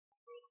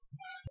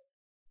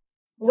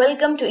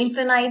Welcome to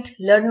Infinite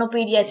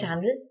Learnopedia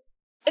channel.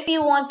 If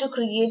you want to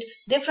create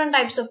different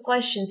types of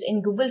questions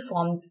in Google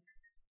Forms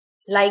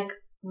like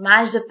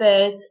match the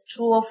pairs,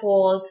 true or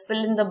false,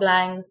 fill in the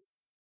blanks,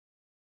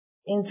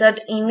 insert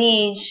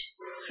image,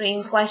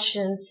 frame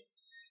questions,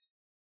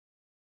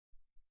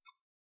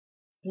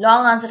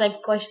 long answer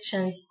type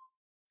questions,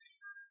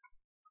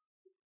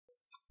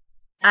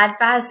 add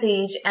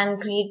passage and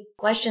create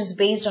questions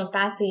based on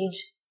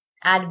passage,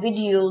 add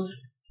videos.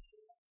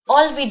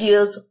 All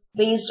videos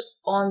based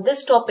on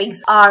these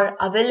topics are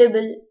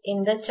available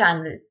in the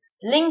channel.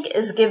 Link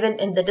is given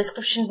in the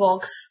description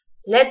box.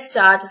 Let's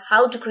start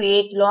how to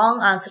create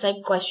long answer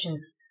type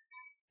questions.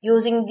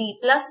 Using the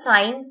plus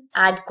sign,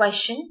 add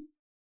question.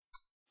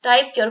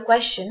 Type your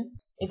question.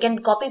 You can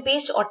copy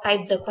paste or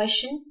type the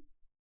question.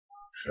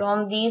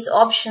 From these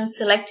options,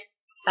 select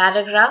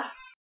paragraph.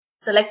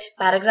 Select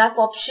paragraph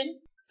option.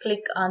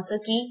 Click answer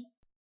key.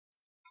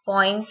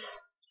 Points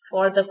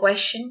for the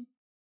question.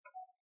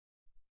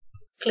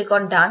 Click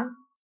on done.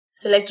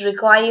 Select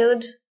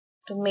required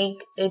to make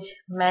it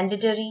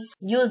mandatory.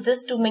 Use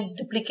this to make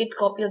duplicate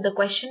copy of the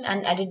question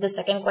and edit the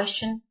second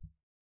question.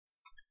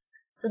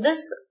 So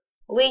this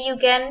way you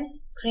can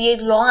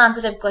create long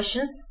answer type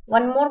questions.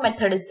 One more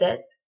method is there.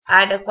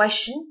 Add a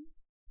question.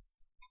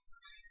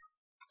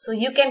 So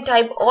you can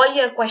type all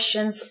your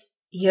questions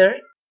here.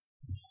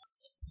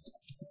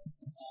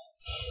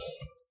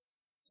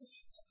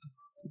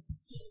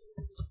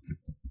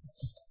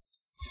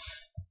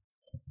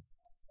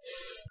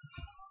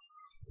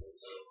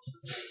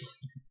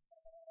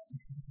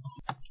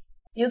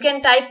 You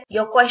can type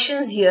your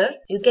questions here.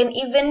 You can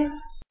even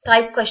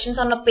type questions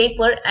on a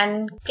paper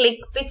and click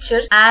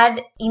picture,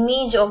 add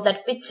image of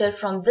that picture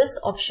from this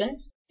option.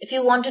 If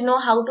you want to know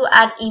how to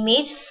add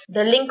image,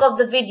 the link of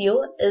the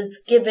video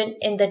is given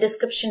in the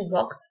description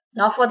box.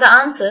 Now for the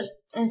answer,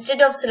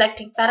 instead of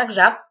selecting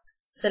paragraph,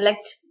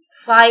 select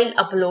file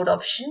upload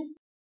option.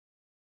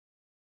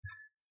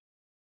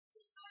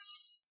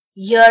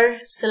 Here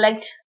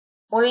select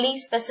only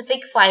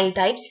specific file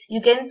types. You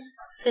can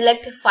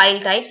select file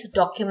types,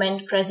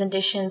 document,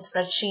 presentation,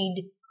 spreadsheet,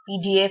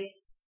 PDF.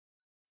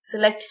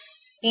 Select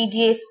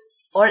PDF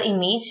or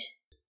image.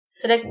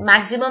 Select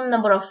maximum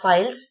number of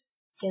files.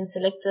 You can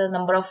select the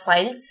number of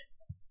files.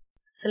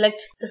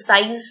 Select the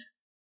size.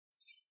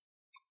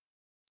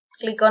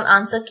 Click on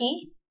answer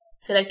key.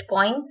 Select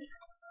points.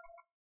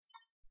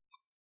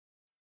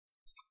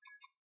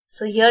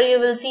 So here you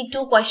will see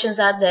two questions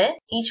are there,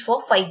 each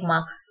for 5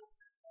 marks.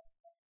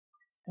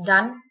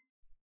 Done.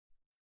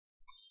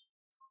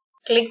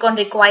 Click on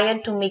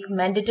required to make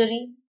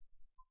mandatory.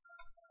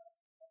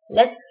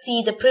 Let's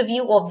see the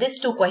preview of these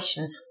two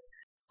questions,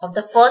 of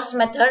the first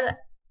method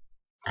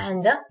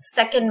and the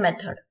second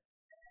method.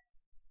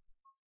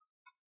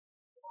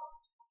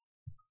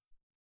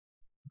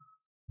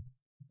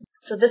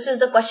 So this is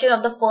the question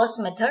of the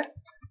first method.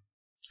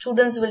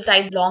 Students will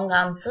type long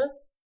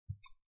answers.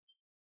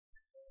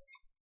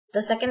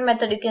 The second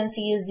method you can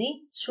see is the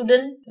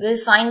student will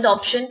find the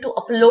option to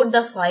upload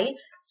the file.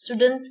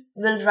 Students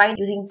will write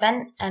using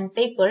pen and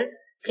paper,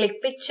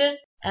 click picture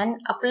and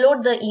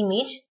upload the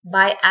image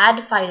by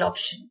add file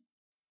option.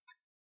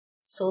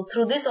 So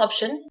through this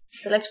option,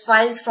 select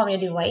files from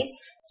your device.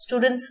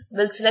 Students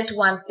will select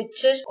one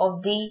picture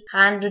of the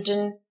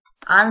handwritten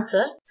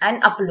answer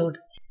and upload.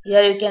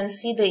 Here you can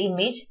see the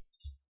image.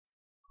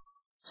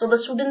 So the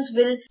students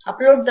will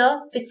upload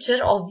the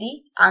picture of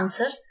the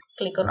answer.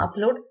 Click on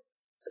upload.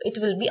 So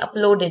it will be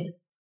uploaded.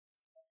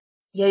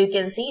 Here you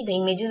can see the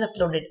image is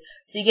uploaded.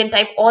 So you can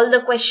type all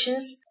the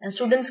questions and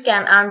students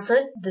can answer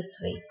this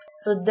way.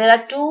 So there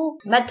are two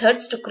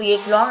methods to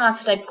create long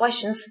answer type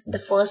questions. The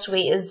first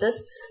way is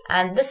this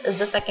and this is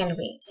the second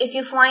way. If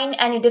you find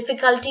any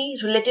difficulty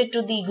related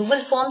to the Google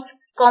Forms,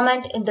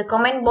 comment in the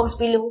comment box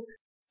below.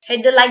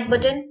 Hit the like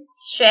button,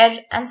 share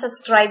and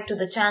subscribe to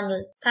the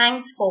channel.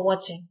 Thanks for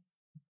watching.